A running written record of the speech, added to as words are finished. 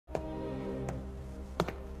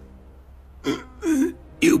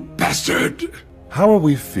bastard! How are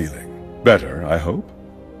we feeling? Better, I hope?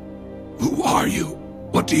 Who are you?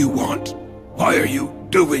 What do you want? Why are you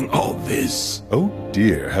doing all this? Oh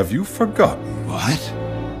dear, have you forgotten? What?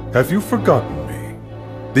 Have you forgotten me?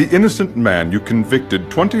 The innocent man you convicted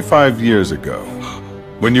 25 years ago,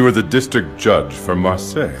 when you were the district judge for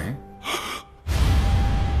Marseille?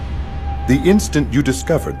 The instant you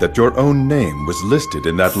discovered that your own name was listed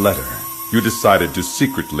in that letter, you decided to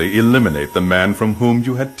secretly eliminate the man from whom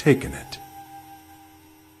you had taken it.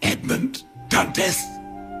 Edmond Dantes?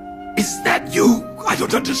 Is that you? I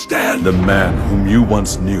don't understand. The man whom you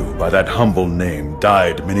once knew by that humble name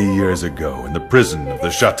died many years ago in the prison of the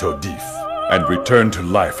Château d'If and returned to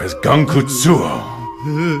life as Gankutsuou.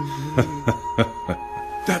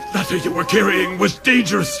 That letter you were carrying was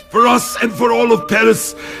dangerous for us and for all of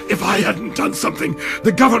Paris. If I hadn't done something,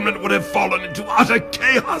 the government would have fallen into utter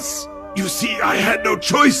chaos. You see, I had no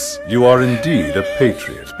choice. You are indeed a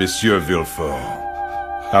patriot, Monsieur Villefort.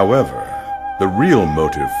 However, the real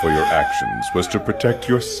motive for your actions was to protect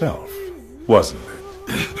yourself, wasn't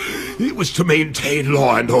it? It was to maintain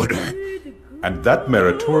law and order. And that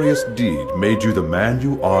meritorious deed made you the man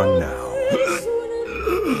you are now.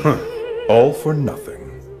 All for nothing.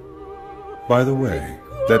 By the way,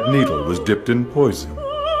 that needle was dipped in poison.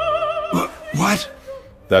 What?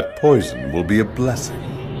 That poison will be a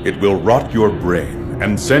blessing. It will rot your brain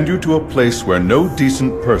and send you to a place where no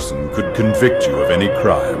decent person could convict you of any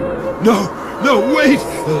crime. No, wait!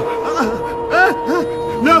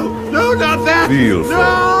 No, not that! Villefort,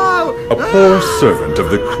 no! A poor servant of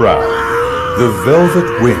the crown, the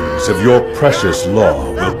velvet wings of your precious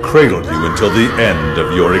law will cradle you until the end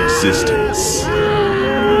of your existence.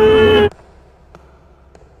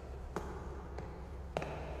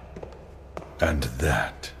 And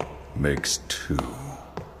that makes two.